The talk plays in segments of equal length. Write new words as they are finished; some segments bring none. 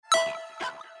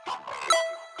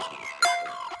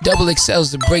Double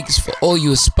XL's The Break is for all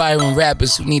you aspiring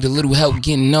rappers who need a little help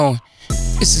getting on.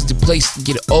 This is the place to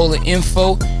get all the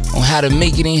info on how to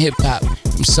make it in hip-hop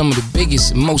from some of the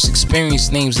biggest and most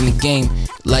experienced names in the game,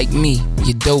 like me,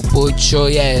 your dope boy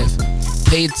Troy Ave.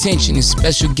 Pay attention as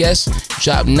special guests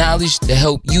drop knowledge to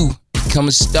help you become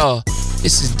a star.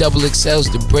 This is Double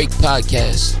XL's The Break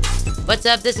Podcast. What's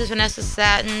up? This is Vanessa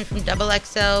Satin from Double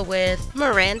XL with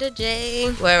Miranda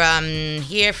J. We're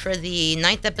here for the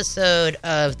 9th episode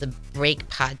of the Break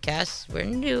Podcast, where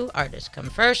new artists come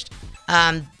first.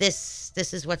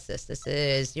 This is what's this? This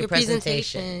is your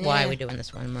presentation. Why are we doing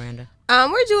this one, Miranda?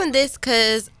 We're doing this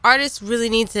because artists really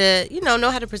need to,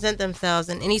 know how to present themselves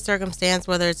in any circumstance,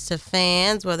 whether it's to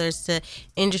fans, whether it's to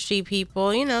industry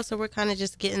people, so we're kind of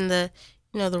just getting the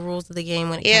rules of the game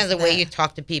when it comes to the way you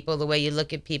talk to people, the way you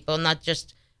look at people, not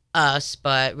just us,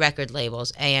 but record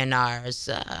labels, A&Rs,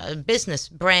 business,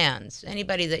 brands,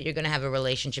 anybody that you're going to have a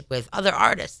relationship with, other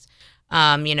artists.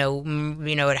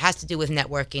 It has to do with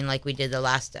networking like we did the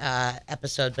last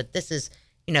episode, but this is,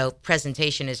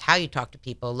 presentation is how you talk to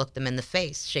people, look them in the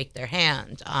face, shake their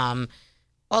hand,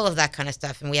 all of that kind of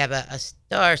stuff. And we have a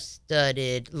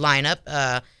star-studded lineup.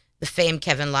 The famed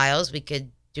Kevin Liles, we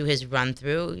could do his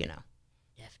run-through,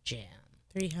 Def Jam,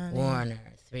 300, Warner,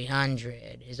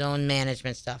 300, his own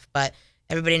management stuff. But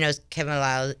everybody knows Kevin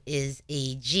Liles is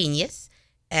a genius.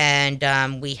 And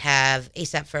we have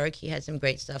A$AP Ferg. He had some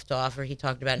great stuff to offer. He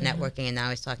talked about networking, and now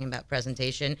he's talking about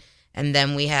presentation. And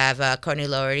then we have Courtney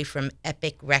Loughery from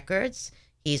Epic Records.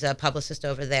 He's a publicist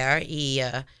over there. He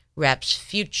reps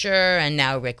Future and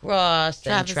now Rick Ross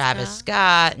and Travis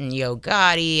Scott and Yo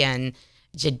Gotti and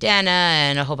Jadena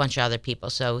and a whole bunch of other people.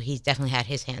 So he's definitely had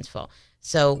his hands full.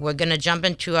 So we're going to jump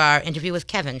into our interview with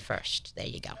Kevin first. There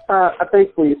you go. I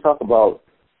think when you talk about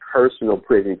personal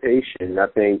presentation, I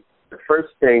think the first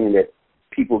thing that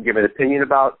people give an opinion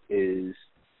about is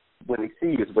when they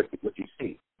see you is what you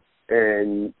see.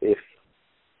 And if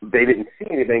they didn't see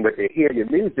anything but they hear your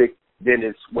music, then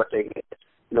it's what they hear.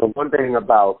 One thing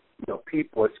about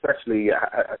people, especially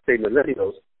I say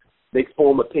millennials, they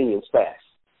form opinions fast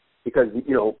because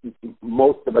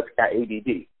most of us got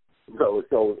ADD.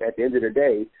 So at the end of the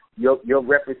day, your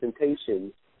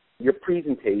representation, your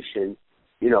presentation,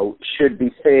 should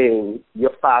be saying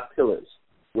your 5 pillars.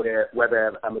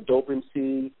 Whether I'm a dope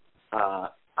MC,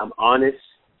 I'm honest,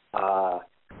 I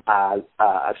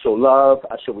show love,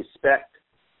 I show respect,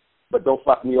 but don't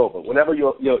fuck me over. Whatever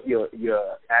your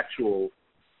actual,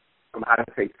 how to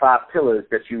say, 5 pillars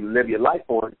that you live your life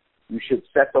on, you should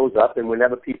set those up. And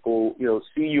whenever people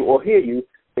see you or hear you,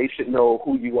 they should know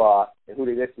who you are and who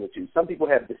they're listening to. Some people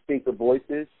have distinctive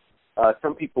voices.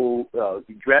 Some people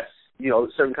dress a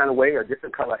certain kind of way or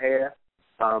different color hair.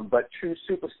 But true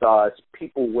superstars,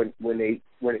 people when they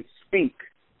speak,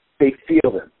 they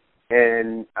feel them.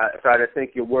 And so I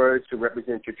think your words should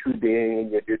represent your true being,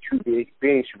 and your true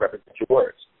being should represent your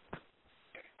words.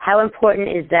 How important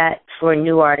is that for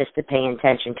new artists to pay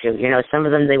attention to? Some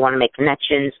of them, they want to make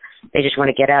connections. They just want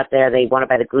to get out there. They want to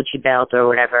buy the Gucci belt or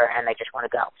whatever, and they just want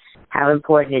to go. How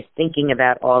important is thinking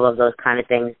about all of those kind of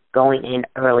things going in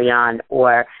early on,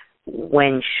 or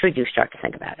when should you start to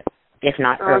think about it, if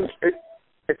not early?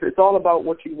 It's all about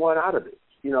what you want out of it.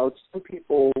 Some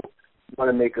people want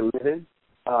to make a living,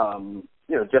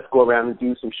 just go around and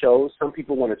do some shows. Some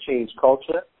people want to change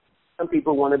culture. Some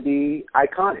people want to be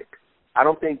iconic. I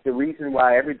don't think the reason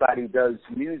why everybody does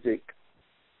music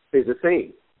is the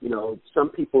same. Some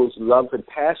people's love and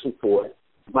passion for it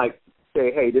might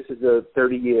say, hey, this is a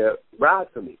 30-year ride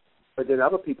for me. But then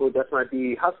other people just might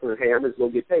be hustling, hey, I'm just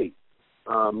going to get paid.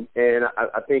 And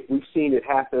I think we've seen it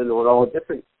happen on all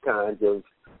different kinds of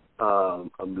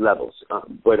levels.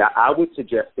 But I would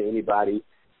suggest to anybody,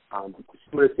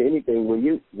 similar to anything,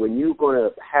 when you're going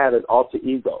to have an alter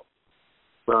ego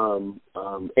from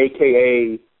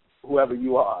AKA whoever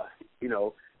you are,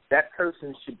 that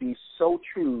person should be so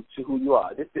true to who you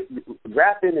are.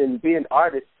 Rapping and being an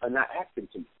artist are not acting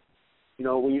to me.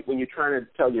 When you're trying to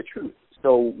tell your truth.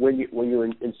 So when you're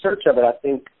in search of it, I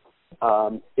think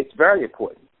it's very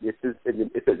important. It's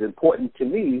as important to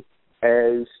me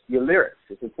as your lyrics.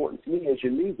 It's important to me as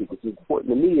your music. It's important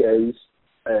to me as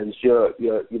your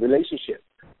relationship.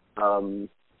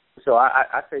 So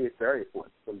I say it's very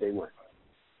important from day one.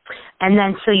 And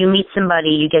then so you meet somebody,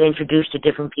 you get introduced to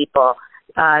different people.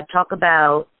 Talk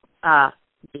about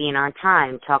being on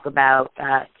time. Talk about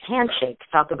handshakes.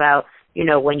 Talk about,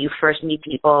 when you first meet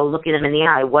people, looking them in the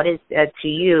eye. What is, to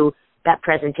you, that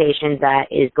presentation that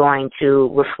is going to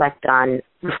reflect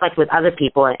with other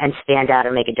people and stand out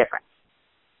and make a difference?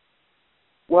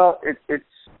 Well, it's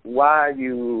why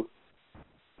you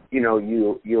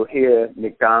you'll hear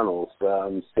McDonald's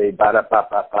say ba da ba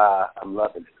ba ba, I'm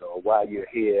loving it, or while you'll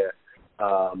hear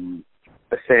a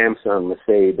Samsung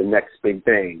say the next big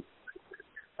thing,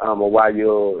 or while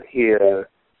you'll hear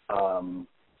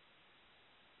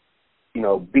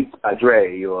Beats by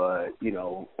Dre, or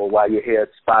while you hear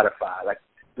Spotify. Like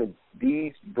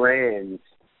these brands,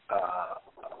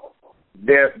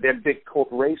 they're big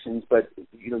corporations, but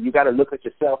you got to look at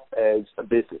yourself as a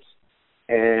business.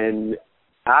 And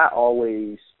I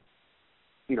always,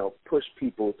 push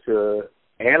people to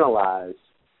analyze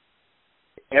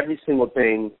every single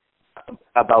thing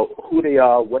about who they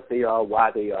are, what they are,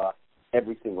 why they are,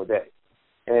 every single day.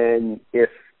 And if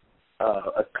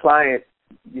a client,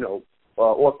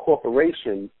 or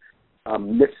corporation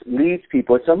misleads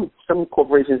people. Some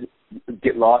corporations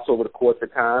get lost over the course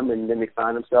of time, and then they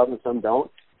find themselves, and some don't.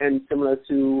 And similar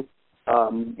to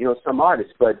some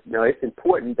artists, but it's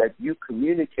important that you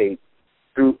communicate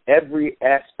through every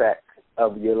aspect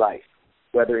of your life,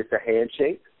 whether it's a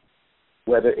handshake,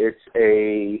 whether it's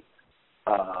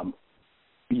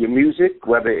your music,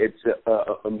 whether it's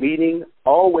a meeting.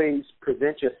 Always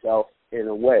present yourself in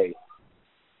a way.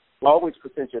 Always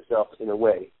present yourself in a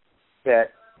way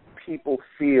that people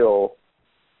feel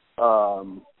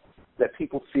they're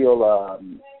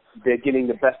getting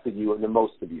the best of you and the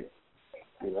most of you.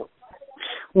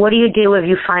 What do you do if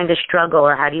you find a struggle,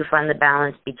 or how do you find the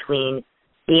balance between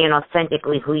being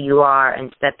authentically who you are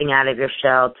and stepping out of your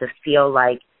shell to feel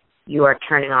like you are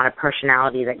turning on a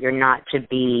personality that you're not, to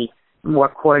be more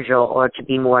cordial or to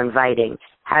be more inviting?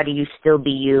 How do you still be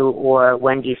you, or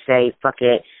when do you say, fuck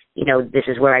it, this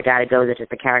is where I got to go, this is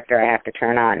the character I have to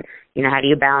turn on? How do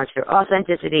you balance your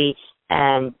authenticity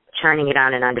and turning it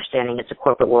on and understanding it's a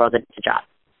corporate world, it's a job?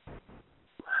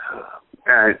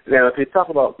 Now, if you talk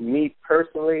about me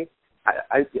personally,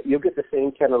 you'll get the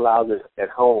same kind of loud at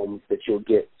home that you'll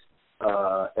get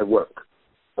at work.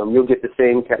 You'll get the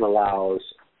same kind of loud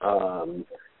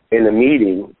in a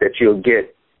meeting that you'll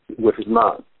get with his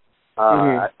mom.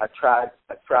 I try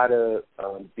to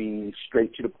be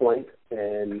straight to the point,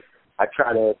 and I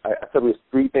tell there's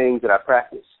three things that I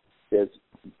practice. There's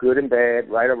good and bad,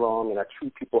 right or wrong, and I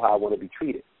treat people how I want to be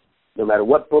treated. No matter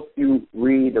what book you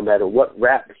read, no matter what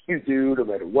rap you do, no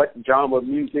matter what genre of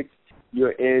music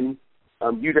you're in,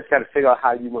 you just got to figure out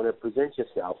how you want to present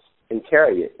yourself and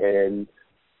carry it. And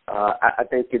I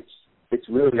think it's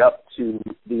really up to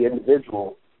the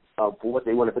individual for what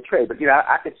they want to portray. But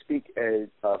I could speak as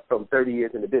from 30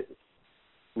 years in the business.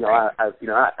 I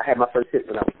had my first hit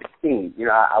when I was 16.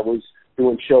 I was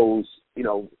doing shows,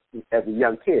 as a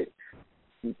young kid.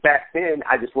 Back then,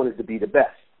 I just wanted to be the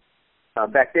best.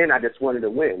 Back then, I just wanted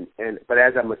to win. But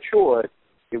as I matured,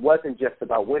 it wasn't just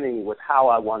about winning; it was how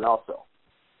I won also.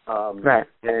 Right.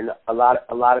 And a lot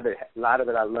of it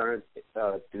I learned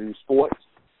through sports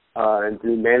and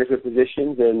through management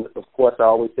positions. And of course, I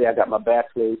always say I got my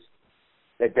bachelor's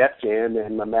at Def Jam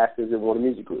and my master's at Warner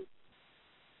Music Group.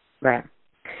 Right.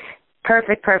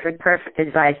 Perfect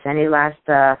advice. Any last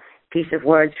piece of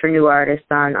words for new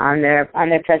artists on their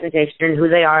presentation and who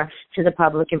they are to the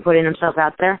public and putting themselves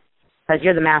out there? Because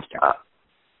you're the master.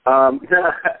 I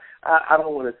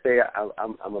don't want to say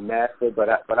I'm a master, but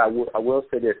I will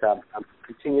say this: I'm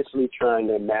continuously trying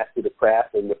to master the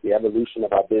craft, and with the evolution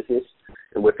of our business,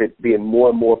 and with it being more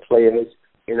and more players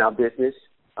in our business,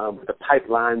 with the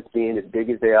pipelines being as big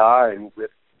as they are, and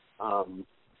with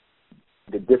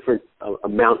the different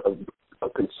amount of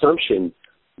consumption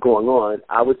going on,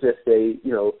 I would just say,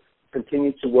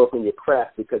 continue to work on your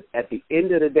craft, because at the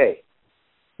end of the day,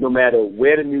 no matter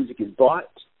where the music is bought,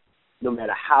 no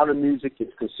matter how the music is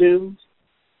consumed,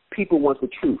 people want the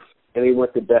truth, and they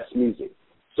want the best music.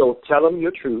 So tell them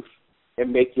your truth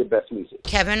and make your best music.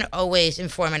 Kevin, always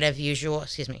informative usual.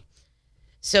 Excuse me.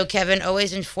 So Kevin,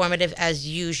 always informative as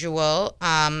usual.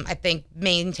 I think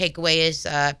main takeaway is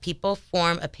people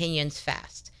form opinions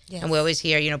fast. Yes. And we always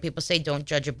hear, people say don't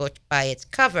judge a book by its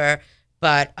cover,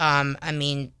 but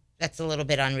that's a little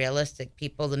bit unrealistic.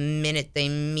 People, the minute they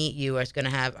meet you, are going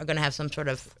to have some sort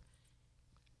of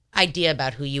idea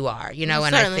about who you are, and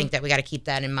certainly. I think that we got to keep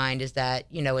that in mind, is that,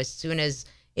 as soon as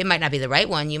it might not be the right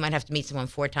one, you might have to meet someone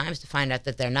 4 times to find out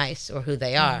that they're nice or who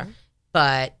they are,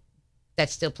 but that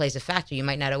still plays a factor. You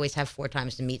might not always have 4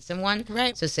 times to meet someone.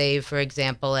 Right. So say, for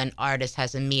example, an artist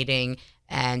has a meeting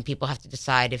and people have to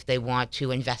decide if they want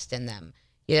to invest in them.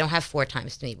 You don't have 4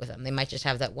 times to meet with them. They might just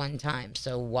have that one time.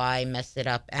 So why mess it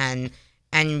up and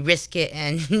risk it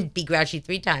and be grouchy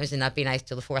 3 times and not be nice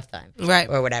till the 4th time? Right.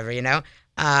 Or whatever,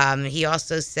 He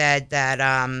also said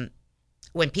that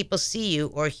when people see you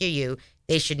or hear you,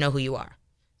 they should know who you are.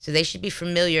 So they should be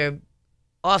familiar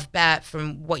off bat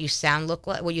from what you sound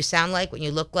like, what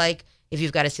you look like, if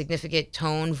you've got a significant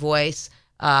tone, voice,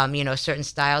 a certain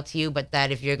style to you, but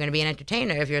that if you're going to be an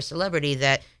entertainer, if you're a celebrity,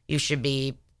 that you should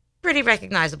be pretty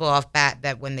recognizable off bat,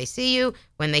 that when they see you,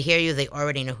 when they hear you, they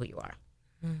already know who you are.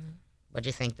 Mm-hmm. What do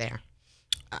you think there?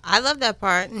 I love that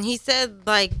part. And he said,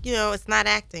 like, it's not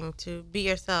acting to be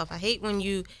yourself. I hate when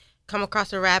you come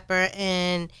across a rapper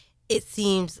and it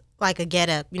seems like a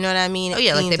get-up. You know what I mean? Like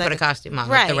they put a costume on,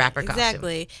 right, like the rapper costume.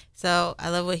 Exactly. So I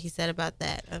love what he said about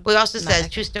that. Well, he also says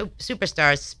true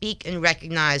superstars speak and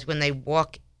recognize when they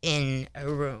walk in a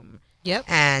room. Yep.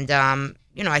 And,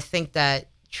 I think that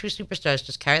true superstars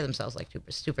just carry themselves like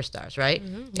superstars, right?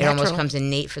 Mm-hmm. It almost comes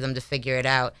innate for them to figure it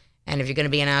out. And if you're going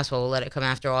to be an asshole, let it come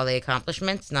after all the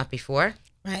accomplishments, not before.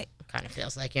 Right. Kind of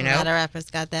feels like, A lot of rappers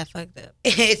got that fucked up.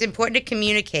 It's important to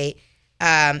communicate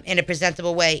in a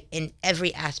presentable way in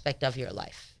every aspect of your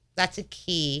life. That's a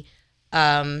key.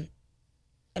 It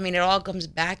all comes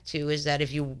back to is that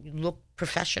if you look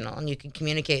professional and you can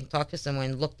communicate and talk to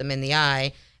someone, look them in the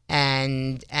eye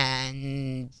and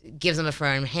give them a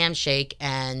firm handshake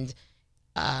and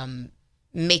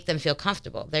make them feel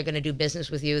comfortable. They're going to do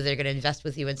business with you. They're going to invest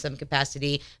with you in some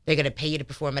capacity. They're going to pay you to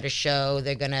perform at a show.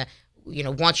 They're going to,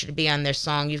 want you to be on their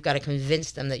song. You've got to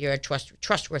convince them that you're a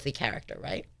trustworthy character,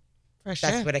 right? For sure.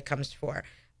 That's what it comes for.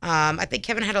 I think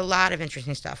Kevin had a lot of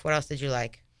interesting stuff. What else did you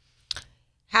like?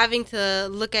 Having to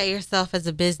look at yourself as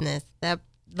a business. That,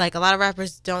 like, a lot of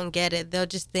rappers don't get it. They'll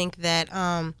just think that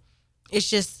it's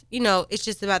just, it's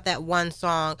just about that one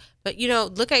song. But,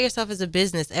 look at yourself as a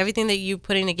business. Everything that you're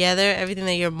putting together, everything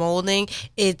that you're molding,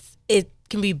 it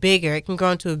can be bigger. It can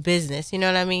grow into a business. You know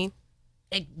what I mean?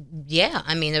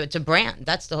 It's a brand.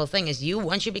 That's the whole thing is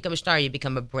once you become a star, you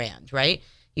become a brand, right?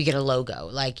 You get a logo.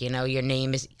 Like, your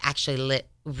name is actually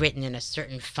written in a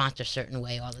certain font, a certain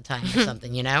way all the time or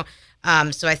something,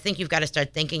 So I think you've got to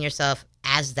start thinking yourself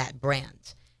as that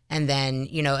brand. And then,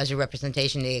 as a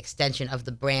representation, the extension of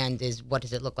the brand is what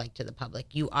does it look like to the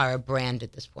public? You are a brand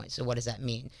at this point. So what does that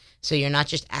mean? So you're not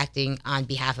just acting on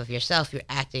behalf of yourself. You're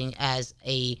acting as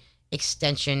an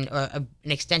extension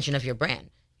of your brand.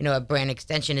 A brand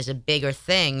extension is a bigger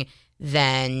thing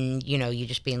than, you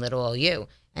just being little old you.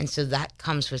 And so that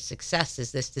comes with success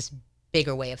is this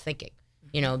bigger way of thinking,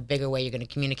 bigger way you're going to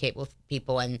communicate with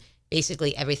people. And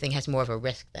basically everything has more of a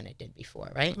risk than it did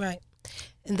before, right? Right.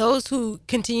 And those who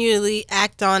continually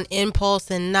act on impulse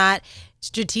and not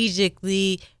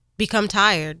strategically become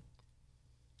tired.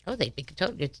 Oh,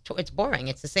 it's boring.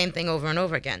 It's the same thing over and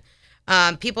over again.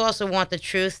 People also want the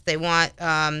truth. They want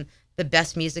the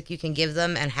best music you can give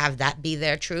them and have that be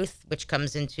their truth, which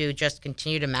comes into just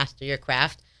continue to master your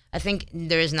craft. I think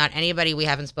there is not anybody we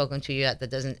haven't spoken to yet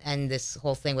that doesn't end this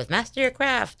whole thing with master your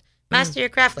craft. Master your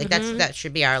craft. Like that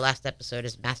should be our last episode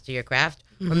is master your craft,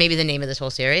 or maybe the name of this whole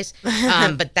series.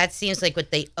 But that seems like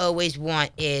what they always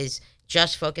want is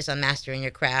just focus on mastering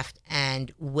your craft.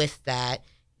 And with that,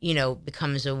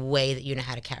 becomes a way that you know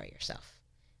how to carry yourself.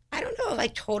 I don't know if I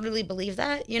totally believe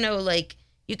that, like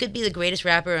you could be the greatest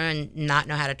rapper and not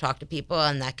know how to talk to people.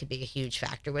 And that could be a huge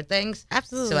factor with things.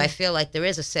 Absolutely. So I feel like there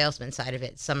is a salesman side of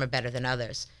it. Some are better than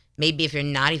others. Maybe if you're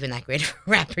not even that great of a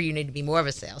rapper, you need to be more of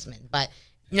a salesman. But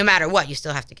no matter what, you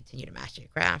still have to continue to master your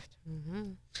craft. Mm-hmm.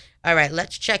 All right,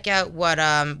 let's check out what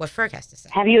Ferg has to say.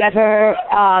 Have you ever,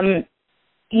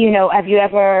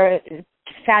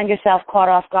 found yourself caught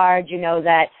off guard?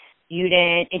 That you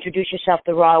didn't introduce yourself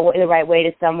the right way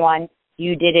to someone.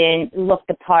 You didn't look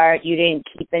the part. You didn't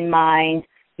keep in mind,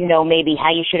 maybe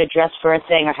how you should have dressed for a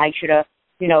thing or how you should have,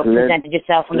 presented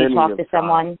yourself when you talk to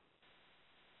someone.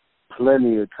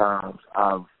 Plenty of times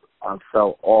I've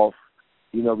felt off.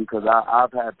 Because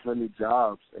I've had plenty of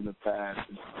jobs in the past.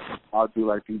 I'll do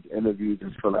like these interviews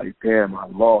and feel like, damn, I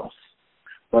lost.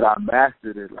 But I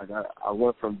mastered it. Like I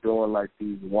went from doing like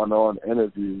these one-on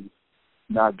interviews,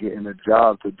 not getting a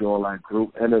job, to doing like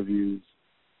group interviews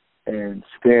and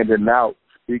standing out,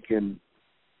 speaking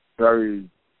very,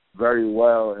 very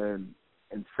well and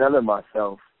selling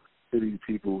myself to these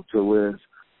people to where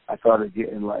I started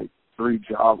getting like 3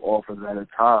 job offers at a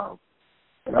time.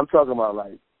 And I'm talking about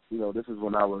like, this is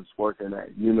when I was working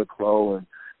at Uniqlo and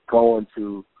going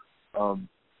to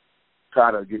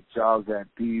try to get jobs at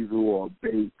Diesel or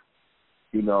Bake.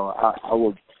 You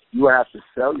have to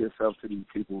sell yourself to these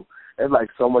people. There's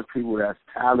like so much people that's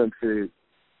talented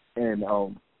and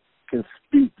can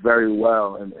speak very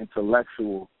well and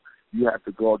intellectual. You have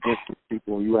to go against these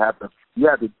people. You have to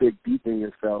dig deep in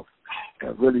yourself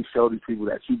and really show these people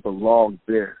that you belong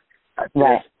there at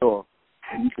their store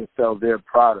and you can sell their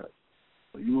product.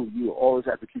 You always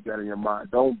have to keep that in your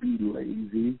mind. Don't be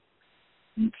lazy.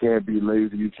 You can't be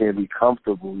lazy. You can't be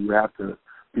comfortable. You have to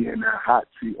be in that hot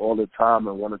seat all the time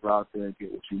and want to go out there and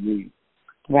get what you need.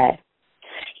 Right.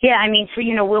 Yeah, I mean, for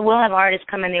we'll have artists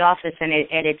come in the office, and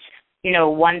it's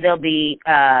one, they'll be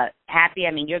happy.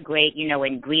 I mean, you're great,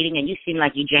 in greeting, and you seem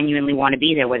like you genuinely want to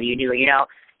be there, whether you do or you don't.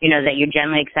 That you're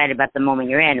genuinely excited about the moment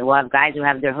you're in. We'll have guys who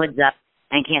have their hoods up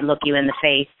and can't look you in the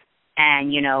face,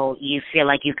 and you feel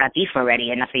like you've got beef already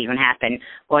and nothing even happened.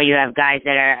 Or you have guys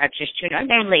that are just too,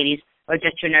 they're ladies, or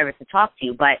just too nervous to talk to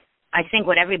you. But I think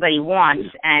what everybody wants,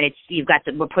 and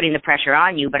we're putting the pressure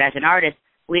on you, but as an artist,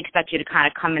 we expect you to kind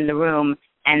of come in the room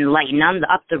and lighten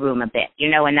up the room a bit,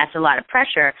 and that's a lot of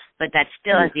pressure, but that's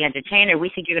still, as the entertainer, we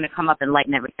think you're going to come up and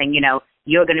lighten everything,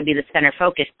 you're going to be the center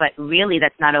focus, but really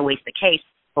that's not always the case,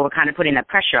 but we're kind of putting that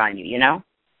pressure on you,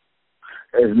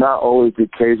 It's not always the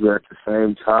case, but at the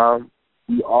same time,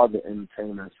 we are the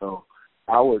entertainer, so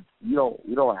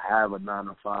you don't have a 9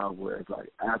 to 5 where it's like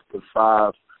after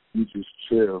 5, you just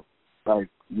chill. Like,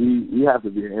 we have to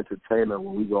be an entertainer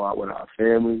when we go out with our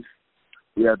families.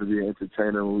 We have to be an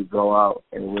entertainer when we go out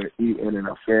and we're eating and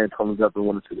a fan comes up and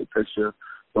wants to take a picture,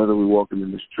 whether we're walking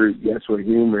in the street. Yes, we're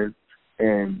human,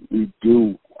 and we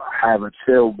do have a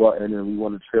chill button and we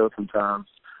want to chill sometimes,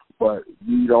 but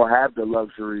we don't have the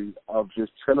luxury of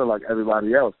just chilling like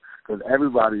everybody else, because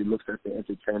everybody looks at the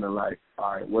entertainer like,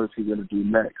 all right, what is he going to do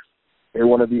next? They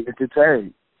want to be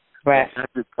entertained. Right. That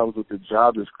just comes with the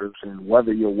job description,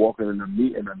 whether you're walking in a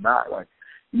meeting or not. Like,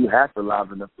 you have to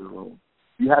liven up the room.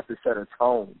 You have to set a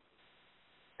tone.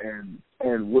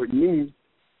 And with me,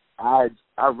 I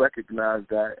recognize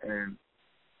that, and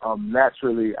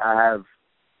naturally I have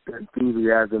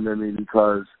enthusiasm in me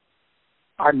because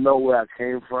I know where I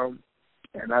came from,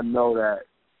 and I know that,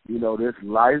 this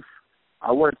life,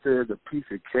 I wouldn't say it's a piece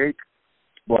of cake,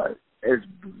 but it's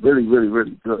really, really,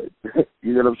 really good.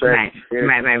 You know what I'm saying?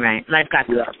 Right. Life got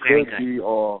very good.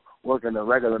 Or working a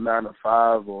regular 9 to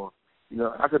 5, or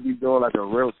I could be doing like a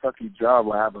real sucky job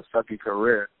or have a sucky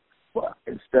career, but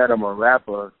instead I'm a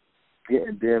rapper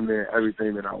getting damn near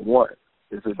everything that I want.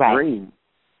 It's a dream.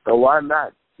 So why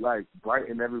not, like,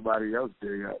 brighten everybody else's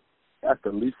day up? That's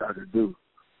the least I could do.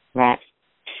 Right.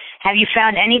 Have you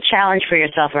found any challenge for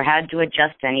yourself or had to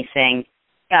adjust anything,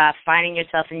 finding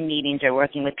yourself in meetings or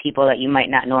working with people that you might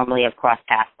not normally have crossed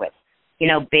paths with?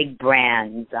 Big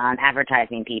brands,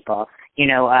 advertising people,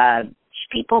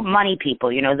 money people,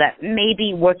 that may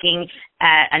be working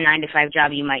at a 9 to 5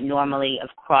 job you might normally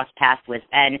have crossed paths with.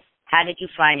 And how did you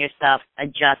find yourself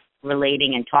adjust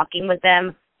relating and talking with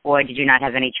them, or did you not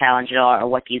have any challenge at all, or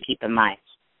what do you keep in mind?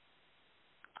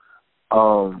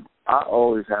 I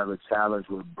always have a challenge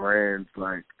with brands,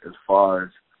 like as far as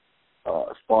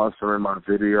sponsoring my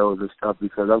videos and stuff,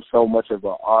 because I'm so much of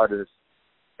an artist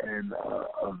and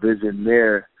a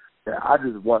visionaire that I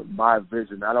just want my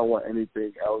vision. I don't want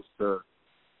anything else to,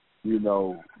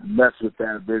 mess with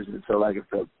that vision. So, like, if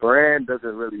the brand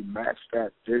doesn't really match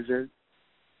that vision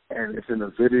and it's in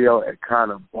a video, it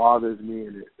kind of bothers me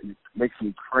and it makes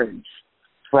me cringe.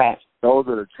 Right. Those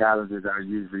are the challenges I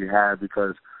usually have,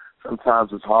 because sometimes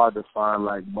it's hard to find,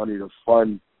 like, money to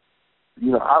fund.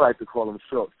 I like to call them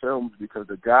short films, because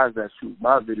the guys that shoot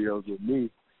my videos with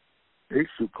me, they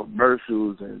shoot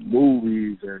commercials and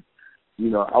movies, and,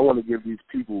 I want to give these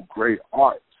people great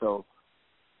art. So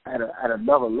at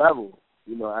another level,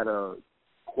 at a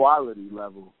quality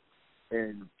level,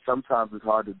 and sometimes it's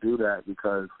hard to do that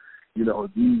because,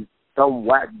 some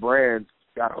whack brands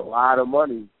got a lot of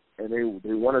money, and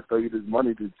they want to throw you this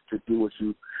money to do what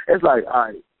you. It's like, all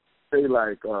right, say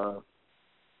like,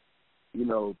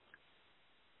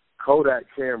 Kodak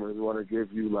cameras want to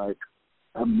give you like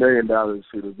 $1 million to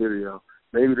shoot a video.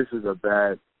 Maybe this is a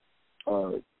bad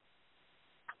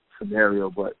scenario,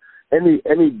 but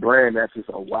any brand that's just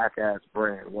a whack ass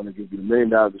brand want to give you $1 million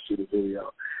to shoot a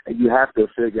video, and you have to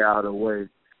figure out a way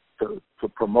to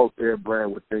promote their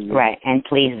brand within you. Right, and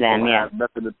please them, yeah. Have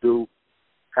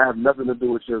nothing to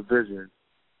do with your vision.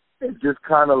 It just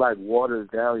kind of like waters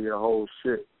down your whole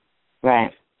shit.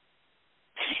 Right.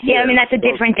 Yeah, I mean, that's a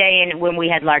different day, and when we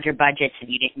had larger budgets and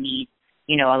you didn't need,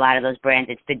 a lot of those brands.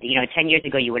 It's 10 years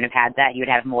ago you wouldn't have had that. You would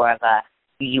have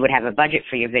you would have a budget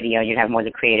for your video. You'd have more of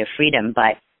the creative freedom,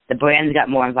 but the brands got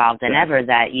more involved than ever,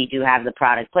 that you do have the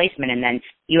product placement, and then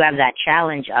you have that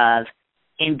challenge of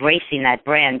embracing that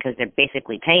brand because they're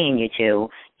basically paying you to,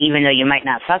 even though you might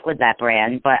not fuck with that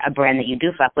brand, but a brand that you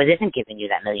do fuck with isn't giving you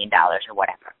that $1 million or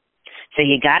whatever. So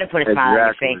you got to put a smile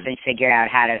on your face and figure out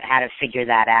how to figure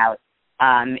that out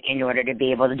in order to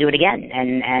be able to do it again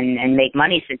and make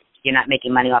money, since you're not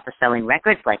making money off of selling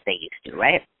records like they used to,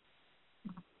 right?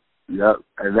 Yep,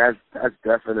 and that's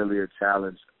definitely a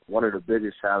challenge. One of the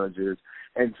biggest challenges,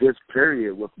 and just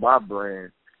period with my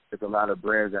brand, there's a lot of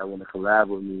brands that want to collab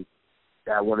with me,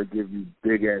 that want to give you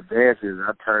big advances.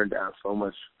 I turned down so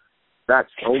much, not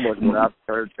so much, but I've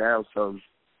turned down some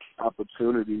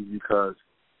opportunities because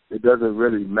it doesn't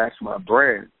really match my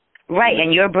brand. Right,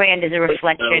 and your brand is a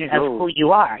reflection of who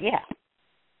you are. Yeah.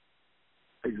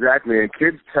 Exactly, and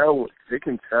kids they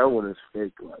can tell when it's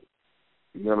fake. Like,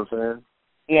 you know what I'm saying?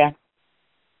 Yeah.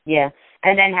 Yeah,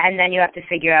 and then you have to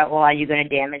figure out, well, are you going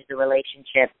to damage the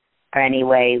relationship or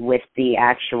anyway with the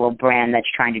actual brand that's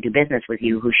trying to do business with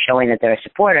you, who's showing that they're a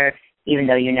supporter, even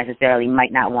though you necessarily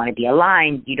might not want to be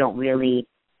aligned. You don't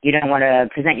want to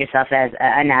present yourself as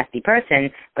a nasty person,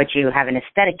 but you have an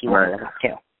aesthetic you want to live up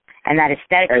to. And that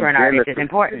aesthetic for an artist is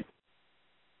important.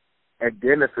 And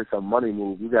then if it's a money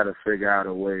move, you got to figure out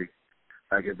a way.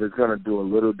 Like, if it's going to do a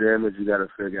little damage, you got to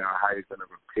figure out how you're going to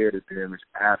repair the damage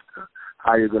after,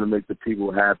 how you're going to make the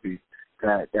people happy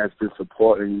that's been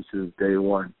supporting you since day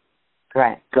one.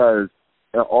 Right. Because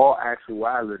in all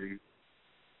actuality,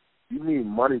 you need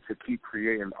money to keep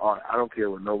creating art. I don't care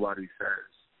what nobody says.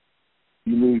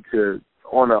 You need to,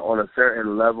 on a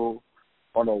certain level,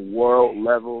 on a world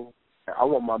level, I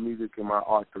want my music and my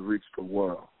art to reach the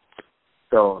world.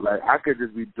 So, like, I could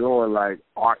just be doing, like,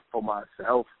 art for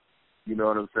myself, you know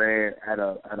what I'm saying, at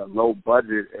a low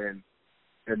budget and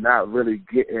not really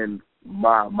getting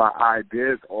my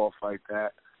ideas off like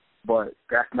that. But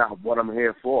that's not what I'm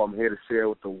here for. I'm here to share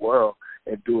with the world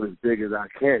and do it as big as I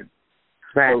can.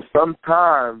 Right. So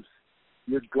sometimes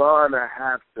you're going to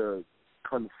have to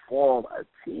conform a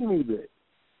teeny bit.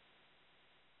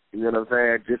 You know what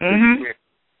I'm saying?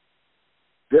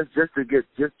 Just to get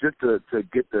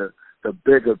the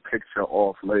bigger picture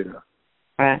off later.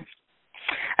 Right.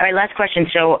 All right, last question.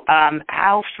 So,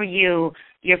 how for you,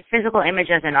 your physical image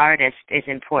as an artist is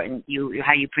important.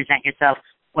 How you present yourself,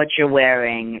 what you're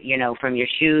wearing, from your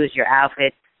shoes, your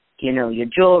outfits, your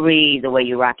jewelry, the way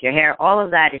you rock your hair, all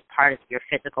of that is part of your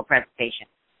physical presentation.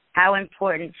 How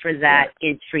important for that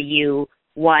is for you,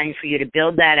 one, for you to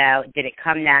build that out? Did it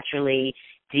come naturally?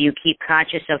 Do you keep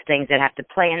conscious of things that have to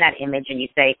play in that image and you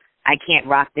say, I can't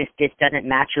rock this doesn't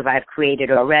match what I've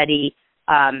created already?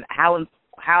 How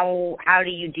do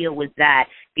you deal with that?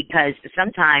 Because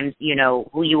sometimes,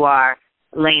 who you are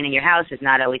laying in your house is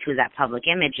not always who that public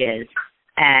image is,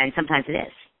 and sometimes it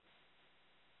is.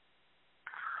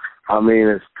 I mean,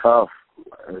 it's tough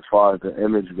as far as the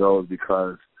image goes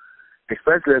because,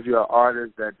 especially if you're an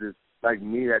artist that just, like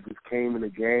me, that just came in the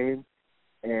game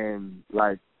and,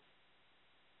 like,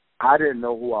 I didn't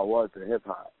know who I was in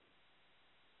hip-hop.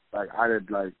 Like,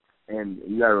 and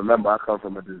you got to remember, I come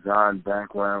from a design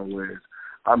background where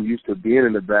I'm used to being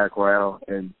in the background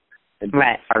and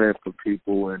designing for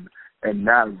people and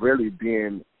not really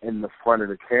being in the front of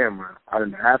the camera. I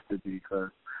didn't have to be because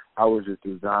I was just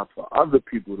designed for other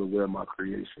people to wear my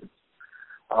creations.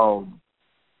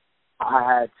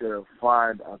 I had to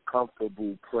find a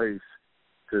comfortable place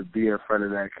to be in front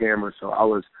of that camera, so I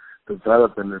was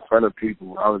developing in front of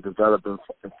people. I was developing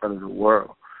in front of the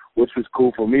world, which was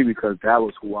cool for me because that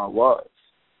was who I was.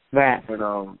 Right.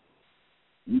 And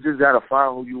you just got to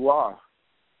find who you are.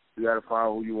 You got to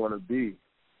find who you want to be.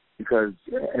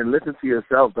 And listen to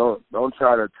yourself. Don't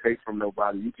try to take from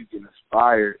nobody. You can get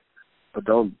inspired, but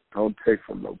don't take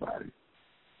from nobody.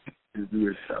 Just be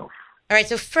yourself. All right,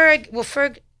 so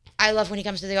Ferg, I love when he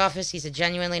comes to the office. He's a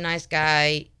genuinely nice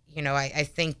guy. I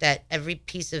think that every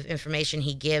piece of information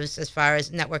he gives as far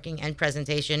as networking and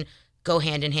presentation go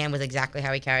hand in hand with exactly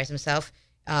how he carries himself.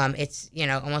 It's,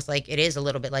 almost like it is a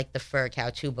little bit like the Ferg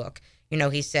how-to book.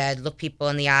 He said, look people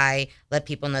in the eye, let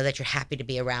people know that you're happy to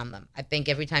be around them. I think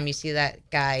every time you see that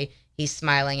guy, he's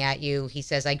smiling at you. He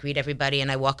says, I greet everybody and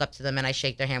I walk up to them and I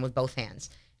shake their hand with both hands.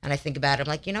 And I think about it, I'm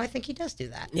like, I think he does do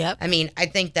that. Yep. I mean, I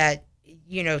think that,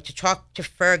 to talk to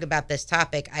Ferg about this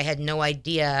topic, I had no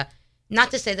idea.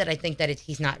 Not to say that I think that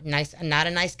he's not nice, not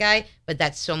a nice guy, but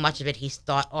that so much of it he's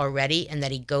thought already, and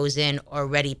that he goes in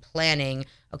already planning,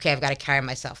 okay, I've got to carry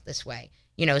myself this way.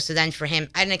 So then for him,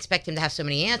 I didn't expect him to have so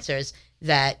many answers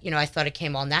that, I thought it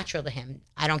came all natural to him.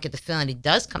 I don't get the feeling it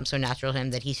does come so natural to him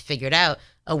that he's figured out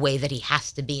a way that he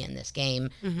has to be in this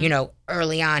game. Mm-hmm.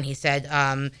 Early on he said,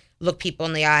 look people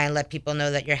in the eye and let people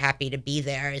know that you're happy to be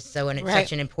there. So it's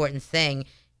such an important thing.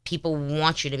 People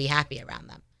want you to be happy around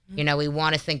them. We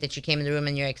want to think that you came in the room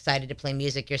and you're excited to play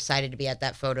music. You're excited to be at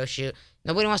that photo shoot.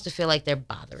 Nobody wants to feel like they're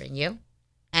bothering you.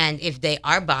 And if they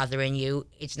are bothering you,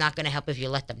 it's not going to help if you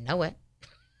let them know it.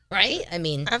 Right? I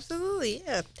mean. Absolutely,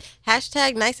 yeah.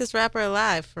 Hashtag nicest rapper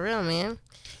alive, for real, man.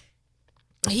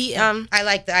 I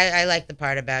like the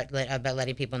part about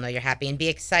letting people know you're happy and be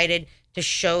excited to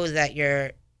show that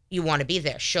you want to be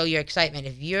there. Show your excitement.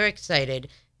 If you're excited,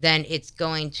 then it's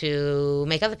going to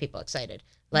make other people excited.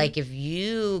 Like if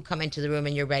you come into the room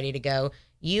and you're ready to go,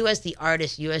 you as the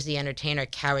artist, you as the entertainer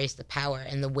carries the power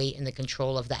and the weight and the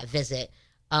control of that visit,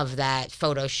 of that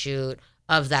photo shoot,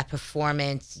 of that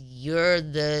performance. You're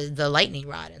the lightning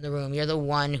rod in the room. You're the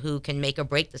one who can make or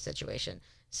break the situation.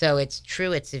 So it's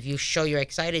true. It's if you show you're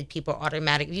excited, people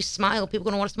automatic. If you smile, people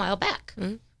are going to want to smile back.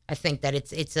 Mm-hmm. I think that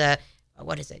it's a,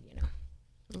 what is it,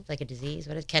 It's like a disease.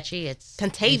 What is catchy? It's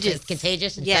contagious. It's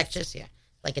contagious, infectious, yeah.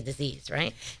 Like a disease,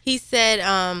 right? He said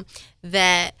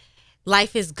that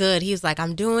life is good. He was like,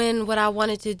 I'm doing what I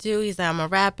wanted to do. He's like, I'm a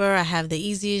rapper. I have the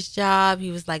easiest job. He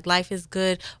was like, life is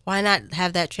good. Why not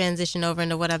have that transition over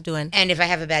into what I'm doing? And if I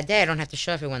have a bad day, I don't have to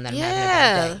show everyone that I'm having a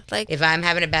bad day. Like, if I'm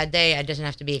having a bad day, it doesn't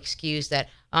have to be excused that,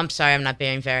 I'm sorry, I'm not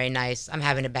being very nice. I'm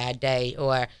having a bad day.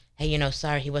 Or, hey,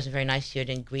 sorry, he wasn't very nice to you,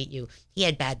 didn't greet you. He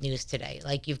had bad news today.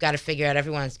 Like, you've got to figure out,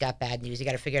 everyone's got bad news. You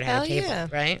got to figure out how to table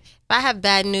it, right? If I have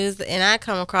bad news and I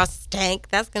come across stank,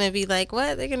 that's going to be like,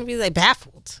 what? They're going to be like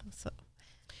baffled. So.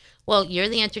 Well, you're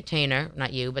the entertainer,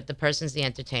 not you, but the person's the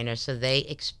entertainer, so they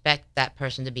expect that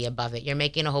person to be above it. You're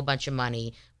making a whole bunch of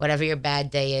money. Whatever your bad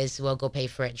day is, we'll go pay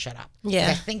for it and shut up. Yeah.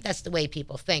 I think that's the way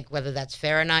people think, whether that's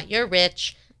fair or not. You're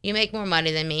rich. You make more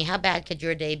money than me. How bad could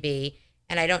your day be?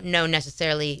 And I don't know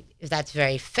necessarily if that's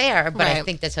very fair, but right. I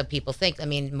think that's how people think. I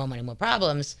mean, more money, more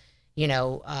problems,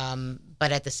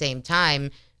 but at the same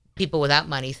time, people without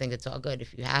money think it's all good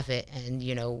if you have it. And,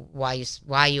 why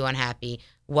are you unhappy?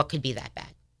 What could be that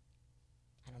bad?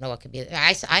 I don't know what could be.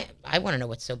 I want to know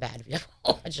what's so bad if you have a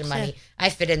whole bunch of money. I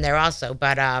fit in there also.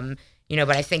 But,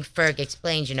 but I think Ferg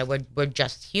explains, we're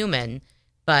just human,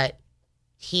 but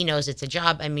he knows it's a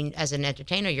job. I mean, as an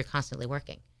entertainer, you're constantly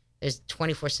working. There's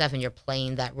 24/7, you're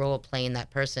playing that role, playing that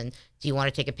person. Do you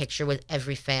want to take a picture with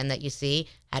every fan that you see?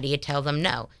 How do you tell them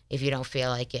no if you don't feel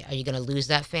like it? Are you going to lose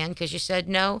that fan because you said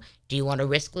no? Do you want to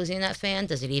risk losing that fan?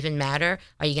 Does it even matter?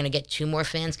 Are you going to get 2 more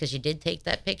fans because you did take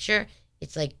that picture?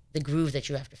 It's like the groove that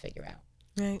you have to figure out.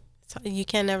 Right. So you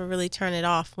can never really turn it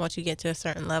off once you get to a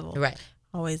certain level. Right.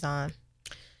 Always on.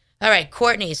 All right,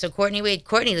 Courtney. So Courtney,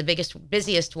 the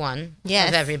busiest one of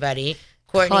everybody.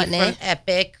 Courtney from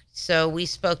Epic. So we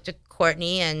spoke to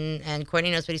Courtney, and Courtney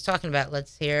knows what he's talking about.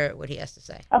 Let's hear what he has to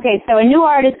say. Okay, so a new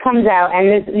artist comes out,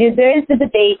 and there is the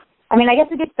debate. I mean, I guess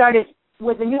we get started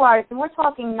with a new artist, and we're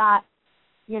talking not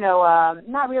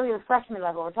really the freshman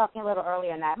level. We're talking a little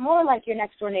earlier than that. More like your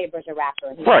next door neighbor is a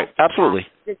rapper. Right, absolutely.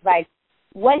 It's like,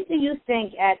 when do you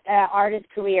think at an artist's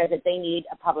career that they need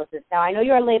a publicist? Now, I know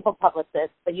you're a label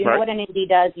publicist, but you know what an indie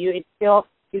does.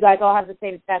 You guys all have the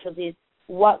same specialties.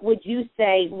 What would you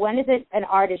say, when is it an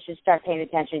artist should start paying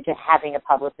attention to having a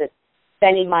publicist,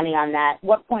 spending money on that?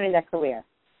 What point in their career?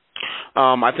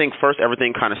 I think first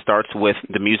everything kind of starts with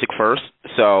the music first.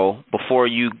 So before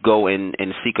you go and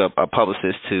seek a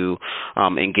publicist to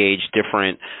engage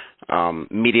different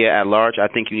media at large, I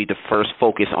think you need to first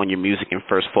focus on your music and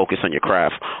first focus on your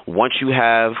craft. Once you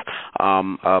have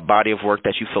a body of work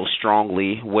that you feel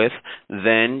strongly with,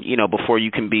 then, before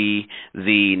you can be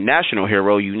the national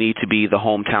hero, you need to be the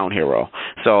hometown hero.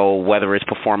 So whether it's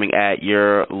performing at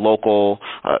your local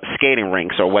skating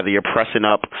rinks, or whether you're pressing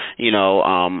up,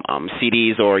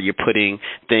 CDs, or you're putting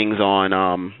things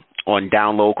on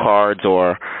download cards,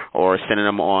 or sending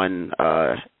them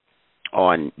on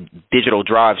digital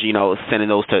drives, sending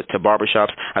those to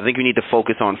barbershops. I think you need to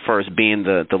focus on first being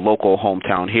the local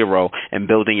hometown hero and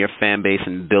building your fan base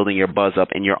and building your buzz up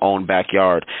in your own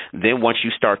backyard. Then once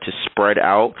you start to spread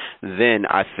out, then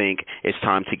I think it's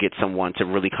time to get someone to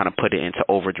really kind of put it into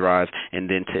overdrive and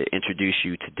then to introduce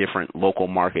you to different local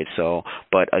markets.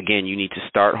 But again, you need to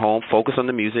start home, focus on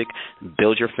the music,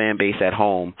 build your fan base at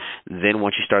home. Then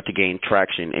once you start to gain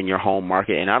traction in your home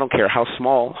market, and I don't care how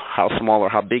small or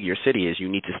how big your city is, you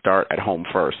need to start at home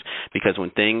first, because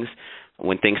when things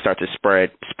start to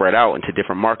spread out into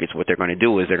different markets, what they're going to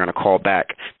do is they're going to call back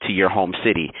to your home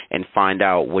city and find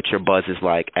out what your buzz is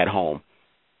like at home.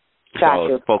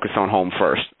 Gotcha. So focus on home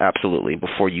first, absolutely,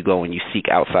 before you go and you seek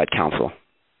outside counsel.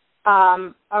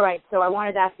 All right, so I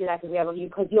wanted to ask you that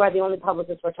because you are the only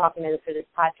publicist we're talking to for this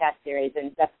podcast series,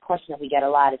 and that's a question that we get a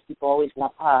lot, is people always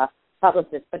want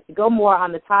publicists. But to go more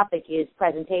on the topic is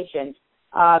presentation.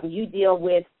 You deal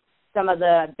with some of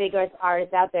the biggest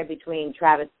artists out there, between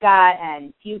Travis Scott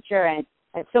and Future and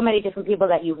so many different people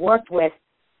that you've worked with.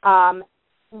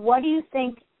 What do you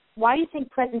think? Why do you think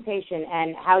presentation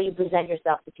and how you present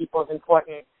yourself to people is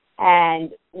important?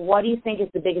 And what do you think is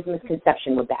the biggest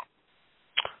misconception with that?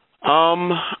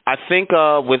 I think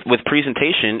with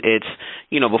presentation, it's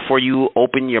before you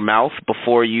open your mouth,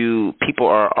 people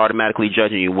are automatically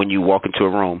judging you when you walk into a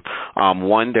room.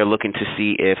 One, they're looking to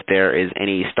see if there is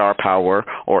any star power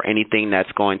or anything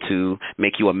that's going to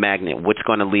make you a magnet. What's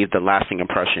going to leave the lasting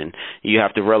impression? You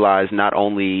have to realize not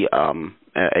only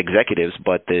executives,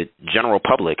 but the general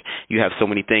public. You have so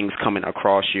many things coming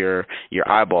across your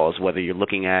eyeballs, whether you're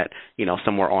looking at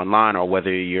somewhere online or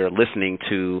whether you're listening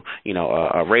to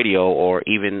a radio or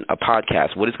even a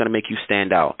podcast. What is going to make you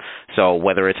stand out? So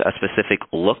whether it's a specific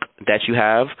look that you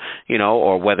have,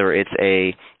 or whether it's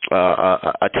a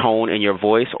tone in your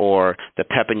voice or the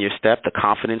pep in your step, the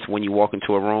confidence when you walk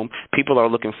into a room, people are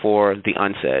looking for the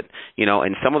unsaid,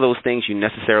 and some of those things you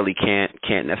necessarily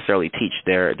can't necessarily teach.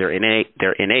 They're innate.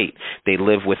 They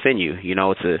live within you.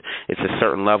 It's a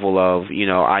certain level of,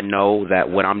 I know that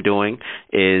what I'm doing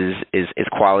is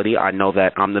quality. I know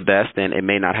that I'm the best, and it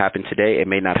may not happen today, it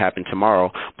may not happen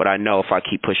tomorrow, but I know if I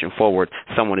keep pushing forward,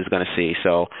 someone is going to see.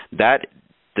 So that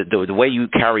the way you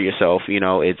carry yourself,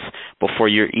 it's before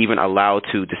you're even allowed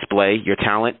to display your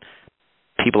talent,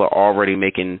 people are already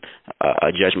making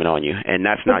a judgment on you, and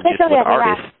that's not just with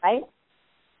artists, right?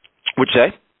 Would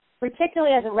you say?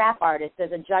 Particularly as a rap artist,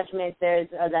 there's a judgment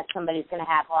that somebody's going to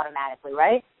have automatically,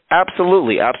 right?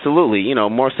 Absolutely.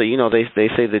 More so, they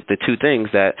say that the two things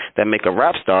that make a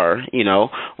rap star,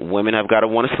 women have got to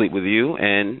want to sleep with you,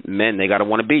 and men, they got to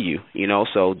want to be you,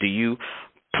 So do you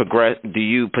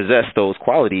possess those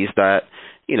qualities that,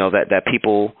 that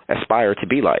people aspire to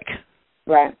be like?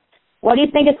 Right. What do you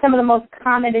think is some of the most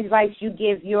common advice you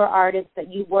give your artists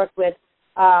that you work with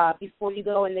before you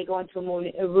go and they go into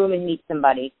a room and meet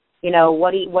somebody?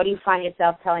 What do you find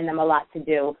yourself telling them a lot to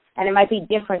do? And it might be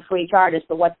different for each artist,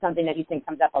 but what's something that you think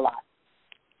comes up a lot?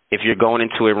 If you're going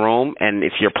into a room and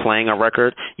if you're playing a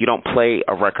record, you don't play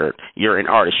a record. You're an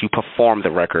artist. You perform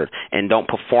the record, and don't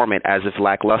perform it as if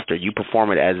lackluster. You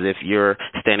perform it as if you're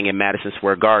standing in Madison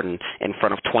Square Garden in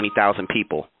front of 20,000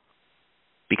 people.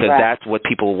 Because right. That's what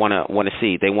people want to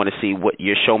see. They want to see what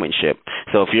your showmanship.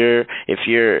 So if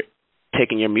you're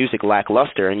taking your music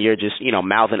lackluster and you're just,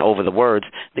 mouthing over the words,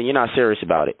 then you're not serious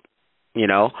about it,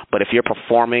 But if you're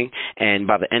performing and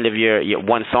by the end of your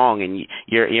one song and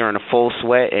you're in a full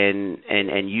sweat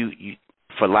and you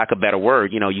for lack of a better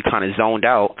word, you kind of zoned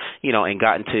out, and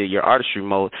got into your artistry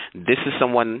mode, this is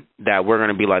someone that we're going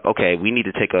to be like, okay, we need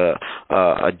to take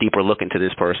a deeper look into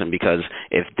this person, because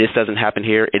if this doesn't happen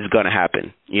here, it's going to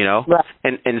happen, Right.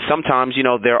 And sometimes,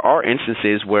 there are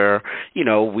instances where,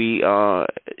 we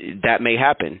that may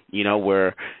happen,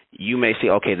 where you may say,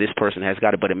 okay, this person has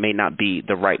got it, but it may not be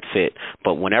the right fit.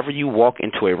 But whenever you walk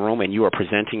into a room and you are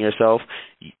presenting yourself,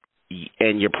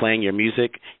 and you're playing your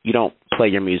music, you don't play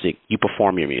your music, you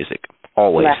perform your music.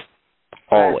 Always. Right.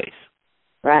 Always.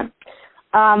 Right.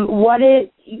 What is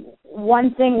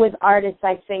one thing with artists,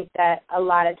 I think that a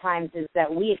lot of times is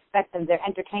that we expect them, they're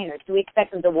entertainers. Do we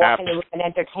expect them to walk in the room and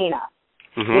entertain us?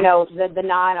 Mm-hmm. The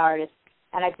non-artists.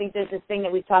 And I think there's this thing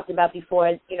that we've talked about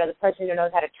before, the person who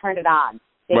knows how to turn it on.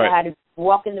 They know how to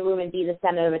walk in the room and be the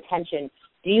center of attention.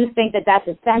 Do you think that that's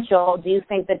essential? Do you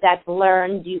think that that's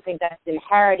learned? Do you think that's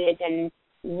inherited? And,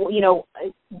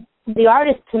 the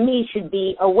artist, to me, should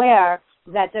be aware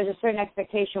that there's a certain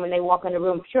expectation when they walk in the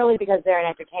room, purely because they're an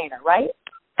entertainer, right?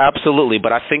 Absolutely,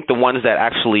 but I think the ones that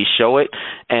actually show it,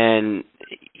 and,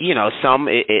 some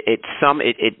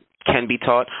it can be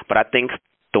taught, but I think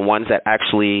the ones that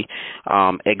actually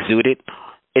exude it,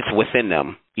 it's within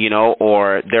them,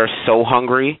 or they're so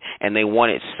hungry and they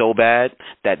want it so bad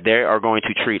that they are going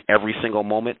to treat every single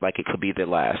moment like it could be their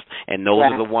last. And those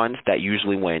are the ones that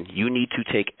usually win. You need to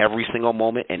take every single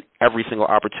moment and every single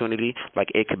opportunity like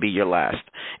it could be your last.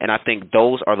 And I think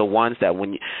those are the ones that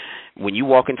when you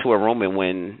walk into a room and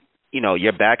when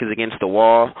your back is against the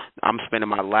wall, I'm spending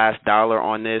my last dollar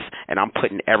on this, and I'm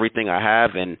putting everything I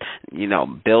have, and,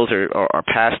 bills are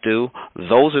past due.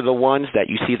 Those are the ones that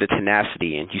you see the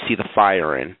tenacity in, you see the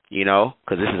fire in,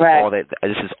 because this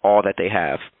is all that they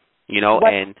have,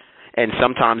 and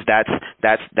sometimes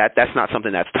that's not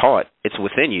something that's taught. It's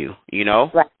within you,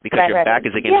 because your back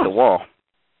is against the wall.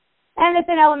 And it's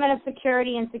an element of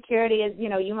security, and security is,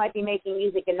 you might be making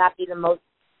music and not be the most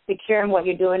secure in what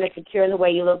you're doing, or secure in the way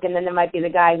you look, and then there might be the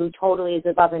guy who totally is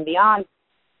above and beyond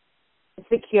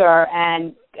secure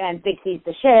and thinks he's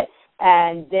the shit,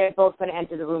 and they're both going to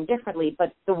enter the room differently.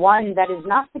 But the one that is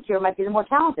not secure might be the more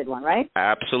talented one, right?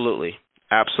 Absolutely.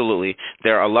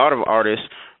 There are a lot of artists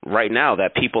right now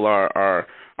that people are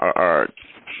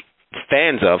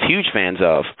fans of, huge fans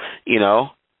of,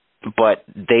 but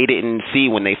they didn't see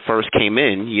when they first came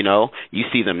in. You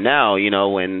see them now.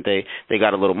 When they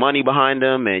got a little money behind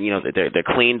them, and they're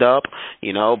cleaned up.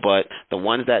 But the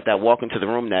ones that walk into the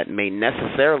room that may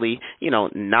necessarily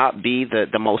not be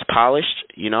the most polished.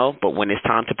 But when it's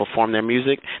time to perform their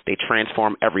music, they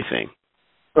transform everything.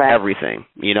 Right. Everything,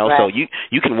 Right. So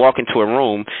you can walk into a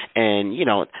room and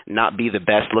not be the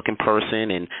best looking person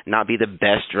and not be the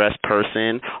best dressed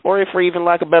person, or if for even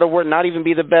lack of a better word, not even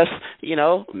be the best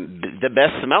the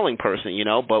best smelling person,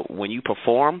 but when you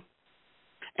perform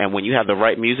and when you have the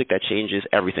right music, that changes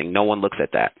everything. No one looks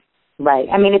at that. Right.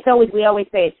 I mean, we always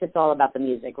say it's just all about the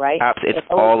music, right? It's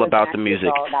all about the music.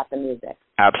 It's all about the music.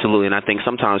 Absolutely. And I think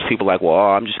sometimes people are like, well,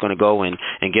 I'm just going to go and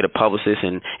get a publicist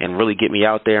and really get me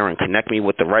out there and connect me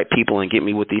with the right people and get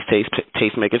me with these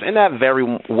tastemakers. And that very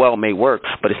well may work,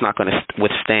 but it's not going to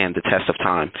withstand the test of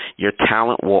time. Your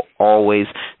talent will always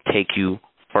take you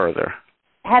further.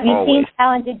 Have you Always. seen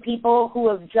talented people who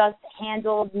have just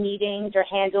handled meetings or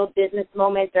handled business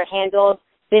moments or handled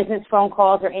business phone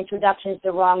calls or introductions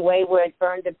the wrong way, where it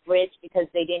burned a bridge because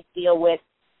they didn't deal with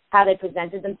how they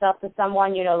presented themselves to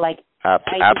someone,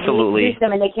 Absolutely. You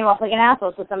them and they came off like an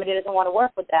asshole, so somebody doesn't want to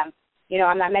work with them.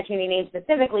 I'm not mentioning any names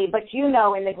specifically, but in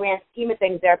the grand scheme of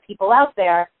things, there are people out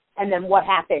there, and then what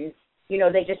happens?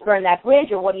 They just burn that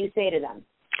bridge, or what do you say to them?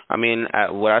 I mean,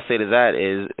 what I say to that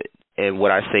is, and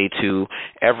what I say to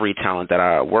every talent that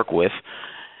I work with,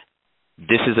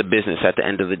 this is a business at the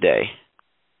end of the day.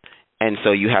 And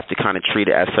so you have to kind of treat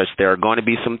it as such. There are going to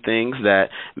be some things that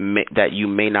you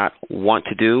may not want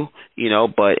to do,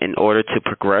 but in order to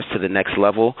progress to the next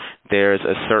level, there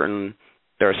are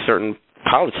certain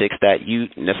politics that you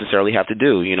necessarily have to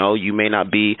do. You may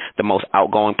not be the most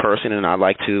outgoing person, and I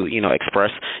like to, express,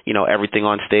 everything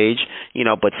on stage,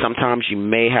 but sometimes you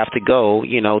may have to go,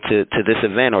 to this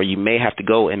event, or you may have to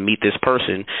go and meet this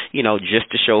person, just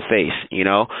to show face.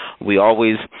 We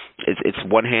always, it's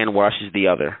one hand washes the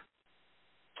other.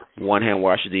 One hand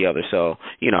washes the other. So,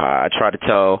 I try to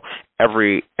tell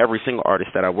every single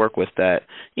artist that I work with that,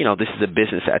 this is a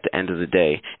business at the end of the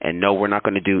day. And no, we're not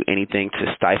going to do anything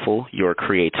to stifle your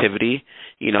creativity,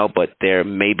 but there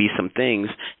may be some things,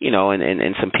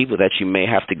 and some people that you may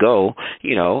have to go,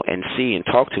 and see and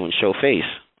talk to and show face.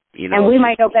 And we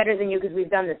might know better than you because we've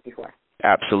done this before.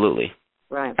 Absolutely.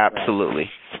 Right. Absolutely.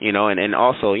 Right. And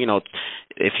also,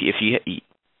 if you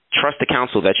trust the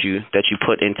counsel that you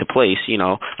put into place,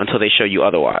 until they show you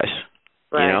otherwise.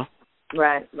 Right.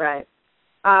 Right.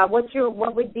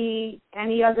 What would be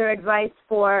any other advice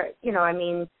for,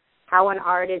 how an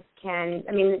artist can,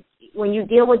 when you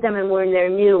deal with them and when they're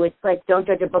new, it's like don't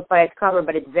judge a book by its cover,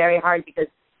 but it's very hard because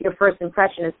your first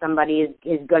impression of somebody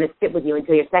is going to sit with you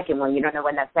until your second one. You don't know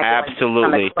when that second Absolutely.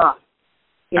 one comes across.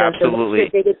 Absolutely.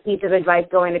 So the biggest piece of advice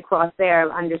going across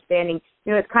there, understanding,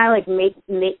 it's kind of like make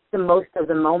the most of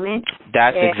the moment.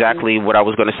 That's exactly what I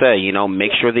was going to say.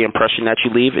 Make sure the impression that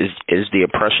you leave is the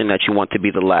impression that you want to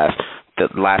be the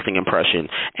lasting impression.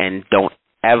 And don't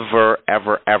ever,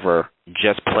 ever, ever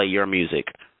just play your music.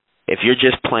 If you're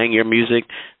just playing your music,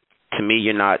 to me,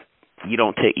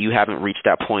 you haven't reached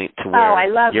that point to where I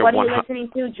love, you're what are you listening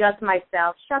to? Just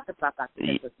Myself. Shut the fuck up.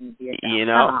 Just listening to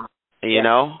yourself.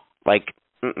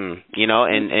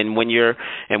 And when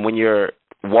you're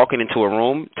walking into a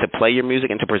room to play your music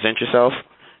and to present yourself,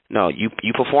 no, you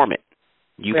perform it.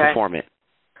 Perform it.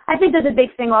 I think there's a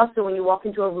big thing also when you walk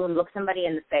into a room, look somebody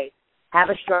in the face, have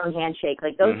a strong handshake.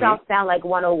 Like those don't sound like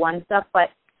 101 stuff, but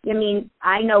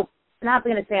I know, I'm not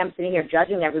going to say I'm sitting here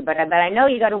judging everybody, but I know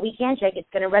you got a weak handshake, it's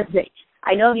going to resonate.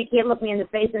 I know if you can't look me in the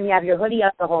face and you have your hoodie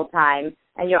up the whole time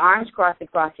and your arms crossed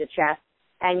across your chest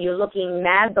and you're looking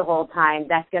mad the whole time,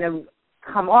 that's going to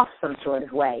come off some sort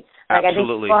of way. Like Absolutely. I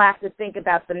think people have to think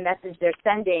about the message they're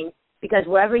sending, because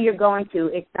wherever you're going to,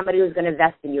 it's somebody who's going to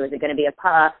invest in you. Is it going to be a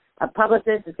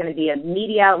publicist? Is it going to be a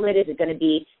media outlet? Is it going to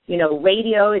be,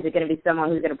 radio? Is it going to be someone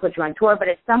who's going to put you on tour? But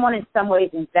if someone in some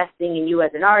ways investing in you as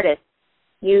an artist,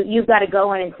 you've got to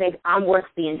go in and think, I'm worth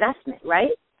the investment, right?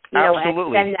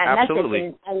 Absolutely. And send that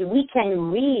message. And we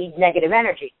can read negative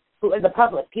energy. The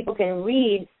public, people can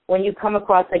read when you come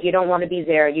across like you don't want to be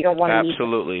there, you don't want to meet,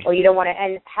 or you don't want to.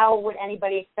 And how would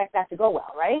anybody expect that to go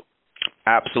well, right?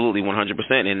 Absolutely,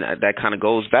 100%. And that kind of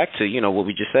goes back to, what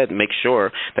we just said. Make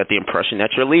sure that the impression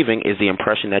that you're leaving is the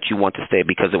impression that you want to stay,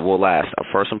 because it will last. A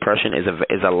first impression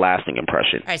is a lasting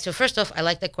impression. All right, so first off, I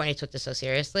like that Courtney took this so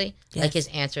seriously. Yes. Like his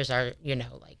answers are,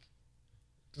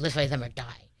 live by them or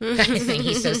die kind of thing.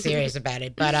 He's so serious about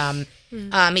it. But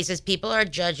he says people are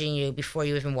judging you before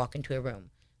you even walk into a room,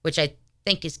 which I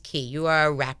think is key. You are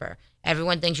a rapper.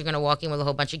 Everyone thinks you're going to walk in with a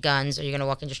whole bunch of guns, or you're going to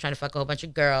walk in just trying to fuck a whole bunch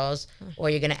of girls,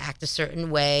 or you're going to act a certain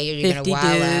way, or you're going to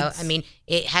wild out. I mean,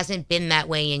 it hasn't been that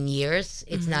way in years.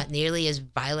 It's not nearly as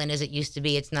violent as it used to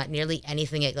be. It's not nearly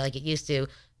anything like it used to.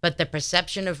 But the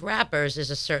perception of rappers is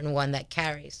a certain one that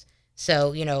carries.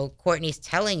 So, you know, Courtney's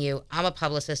telling you, I'm a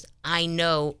publicist. I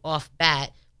know off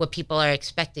bat what people are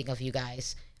expecting of you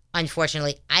guys.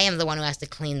 Unfortunately, I am the one who has to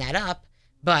clean that up.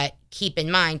 But keep in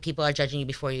mind, people are judging you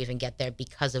before you even get there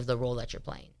because of the role that you're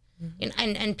playing.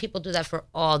 And people do that for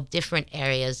all different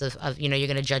areas of you know, you're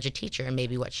going to judge a teacher and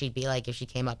maybe what she'd be like if she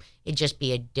came up. It'd just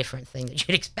be a different thing that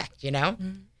you'd expect, you know?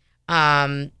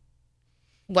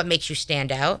 What makes you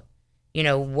stand out? You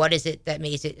know, what is it that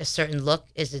makes it a certain look?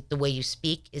 Is it the way you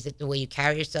speak? Is it the way you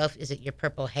carry yourself? Is it your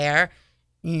purple hair?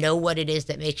 Know what it is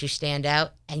that makes you stand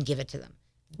out and give it to them.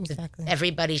 Exactly.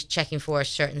 Everybody's checking for a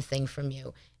certain thing from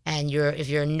you. And if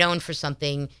you're known for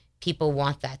something, people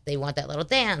want that. They want that little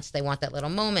dance. They want that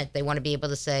little moment. They want to be able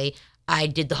to say, I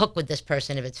did the hook with this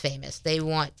person if it's famous. They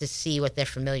want to see what they're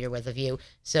familiar with of you.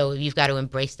 So you've got to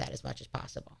embrace that as much as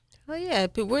possible. Oh, yeah.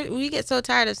 We get so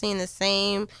tired of seeing the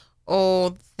same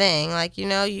old thing. Like, you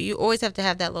know, you always have to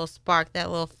have that little spark, that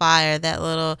little fire, that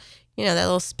little, you know, that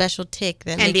little special tick.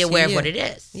 That and be aware you. Of what it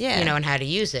is. Yeah. You know, and how to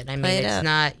use it. I mean, it's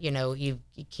not, you know, you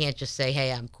can't just say,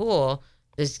 hey, I'm cool.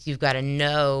 You've got to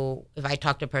know, if I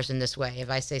talk to a person this way, if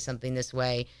I say something this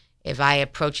way, if I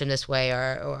approach them this way,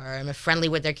 or I'm friendly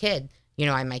with their kid, you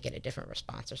know, I might get a different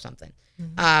response or something.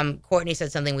 Courtney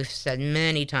said something we've said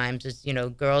many times is, you know,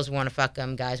 girls want to fuck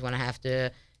them, guys want to have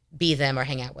to be them or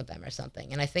hang out with them or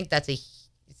something. And I think that's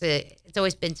it's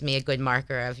always been to me a good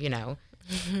marker of, you know,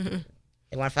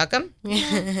 they want to fuck them?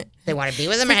 They want to be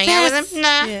with them or hang out with them?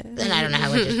 Nah. Yeah. Then I don't know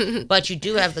how it is. But you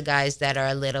do have the guys that are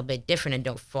a little bit different and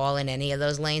don't fall in any of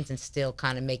those lanes and still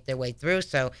kind of make their way through.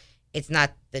 So it's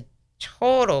not the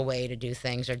total way to do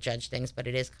things or judge things, but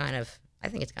it is kind of, I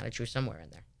think it's kind of true somewhere in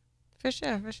there. For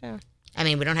sure. I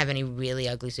mean, we don't have any really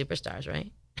ugly superstars,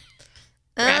 right?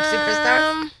 Rap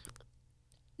superstars?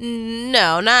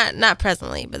 No, not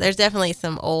presently, but there's definitely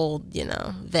some old, you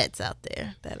know, vets out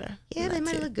there that are. Yeah, they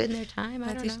might look good in their time.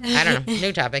 I don't know.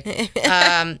 New topic.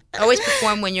 Always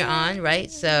perform when you're on,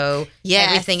 right? So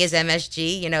everything is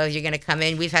MSG. You know, if you're going to come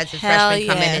in, we've had some freshmen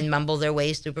come in and mumble their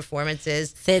ways through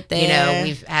performances. Sit there. You know,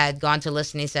 we've gone to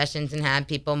listening sessions and had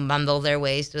people mumble their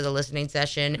ways through the listening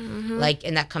session. Like,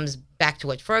 and that comes back to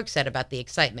what Ferg said about the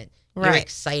excitement. Right. You're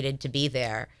excited to be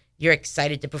there. You're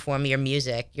excited to perform your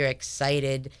music. You're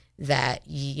excited that,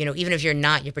 you know, even if you're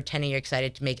not, you're pretending you're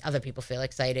excited to make other people feel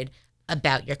excited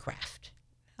about your craft.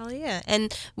 Hell yeah.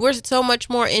 And we're so much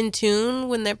more in tune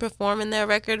when they're performing their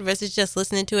record versus just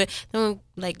listening to it. Then we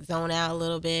like zone out a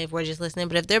little bit if we're just listening.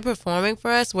 But if they're performing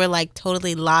for us, we're like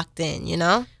totally locked in, you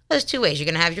know? There's two ways. You're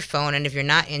going to have your phone, and if you're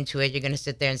not into it, you're going to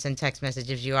sit there and send text messages.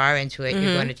 If you are into it,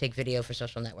 you're going to take video for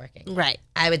social networking. Right.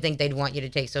 I would think they'd want you to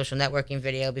take social networking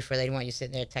video before they'd want you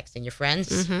sitting there texting your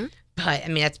friends. But, I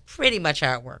mean, that's pretty much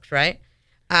how it works, right?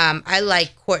 I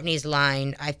like Courtney's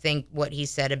line. I think what he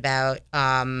said about,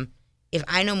 if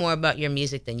I know more about your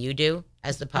music than you do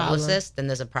as the publicist, then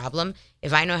there's a problem.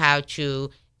 If I know how to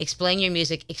explain your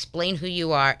music, explain who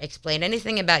you are, explain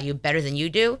anything about you better than you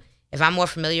do, if I'm more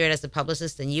familiar as the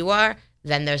publicist than you are,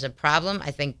 then there's a problem.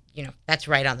 I think, you know, that's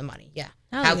right on the money. Yeah.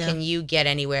 How can you get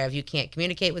anywhere if you can't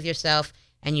communicate with yourself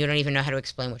and you don't even know how to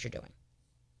explain what you're doing?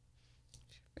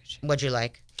 What'd you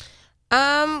like?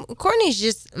 Courtney's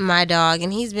just my dog,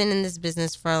 and he's been in this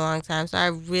business for a long time. So I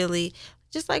really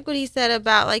just like what he said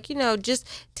about, like, you know, just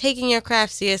taking your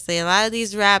craft seriously. A lot of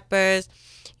these rappers,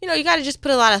 you know, you got to just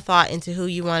put a lot of thought into who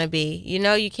you want to be. You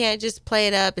know, you can't just play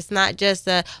it up. It's not just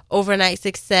a overnight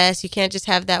success. You can't just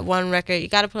have that one record. You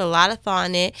got to put a lot of thought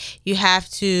in it. You have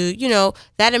to, you know,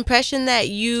 that impression that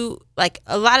you, like,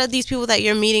 a lot of these people that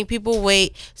you're meeting, people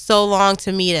wait so long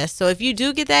to meet us. So if you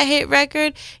do get that hit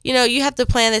record, you know, you have to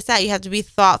plan this out. You have to be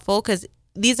thoughtful, because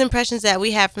these impressions that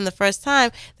we have from the first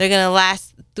time, they're going to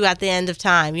last throughout the end of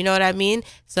time. You know what I mean?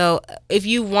 So if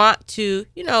you want to,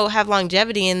 you know, have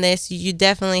longevity in this, you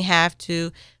definitely have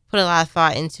to put a lot of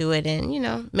thought into it and, you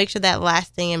know, make sure that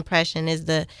lasting impression is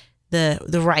the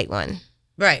right one.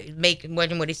 Right.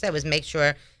 What he said was make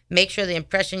sure the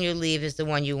impression you leave is the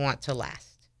one you want to last.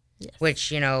 Yes.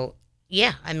 Which, you know,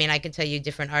 yeah, I mean, I can tell you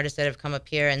different artists that have come up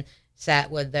here and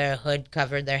sat with their hood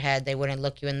covered their head. They wouldn't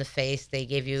look you in the face. They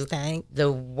gave you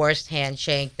the worst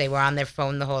handshake. They were on their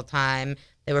phone the whole time.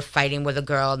 They were fighting with a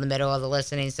girl in the middle of the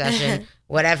listening session,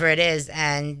 whatever it is.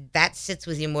 And that sits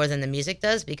with you more than the music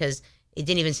does, because it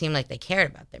didn't even seem like they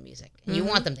cared about their music. And you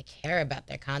want them to care about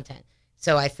their content.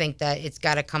 So I think that it's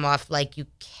got to come off like you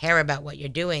care about what you're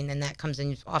doing, and that comes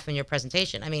off in your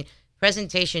presentation. I mean,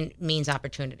 presentation means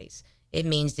opportunities. It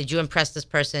means, did you impress this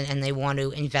person and they want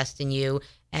to invest in you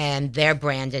and their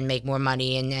brand and make more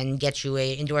money and get you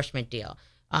a endorsement deal?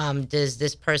 Does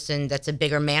this person that's a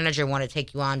bigger manager want to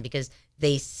take you on because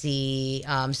they see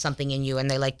something in you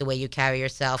and they like the way you carry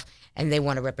yourself and they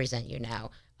want to represent you now?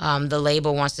 The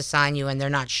label wants to sign you and they're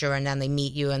not sure, and then they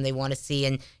meet you and they want to see,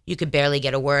 and you could barely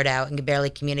get a word out and could barely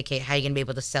communicate how you're going to be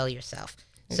able to sell yourself.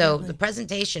 So the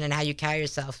presentation and how you carry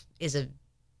yourself is a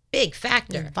big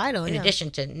factor, vital, in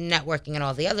addition to networking and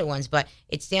all the other ones, but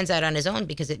it stands out on its own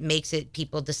because it makes it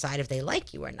people decide if they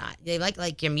like you or not. They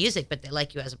like your music, but they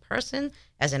like you as a person,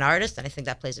 as an artist, and I think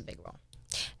that plays a big role.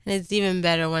 And it's even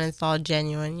better when it's all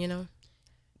genuine, you know?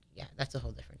 Yeah, that's a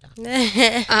whole different topic.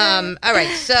 All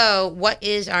right, so what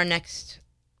is our next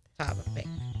topic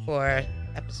for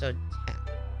episode 10?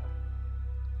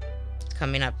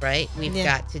 Coming up, right? We've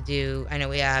got to do, I know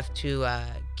we have to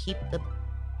keep the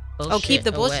bullshit keep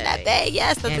the bullshit away. that day.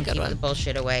 Yes, that's And a good keep one. the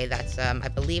bullshit away. That's I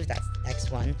believe that's the next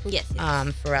one. Yes.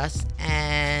 For us,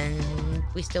 and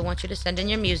we still want you to send in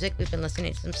your music. We've been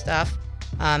listening to some stuff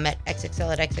at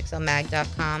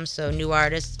xxl@xxlmag.com. So new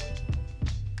artists,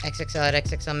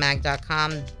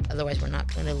 xxl@xxlmag.com. Otherwise, we're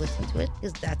not going to listen to it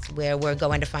because that's where we're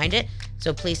going to find it.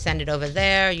 So please send it over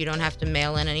there. You don't have to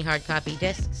mail in any hard copy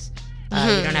discs.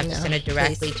 You don't have to send it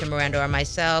directly to Miranda or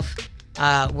myself.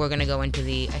 We're going to go into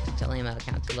the XXL email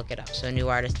account to look it up. So new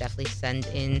artists, definitely send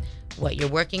in what you're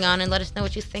working on and let us know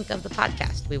what you think of the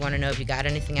podcast. We want to know if you got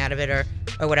anything out of it or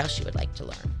what else you would like to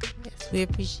learn. Yes, we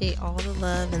appreciate all the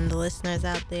love and the listeners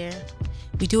out there.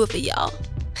 We do it for y'all.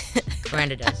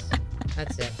 Miranda does.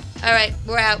 That's it. All right,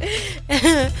 we're out.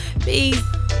 Peace.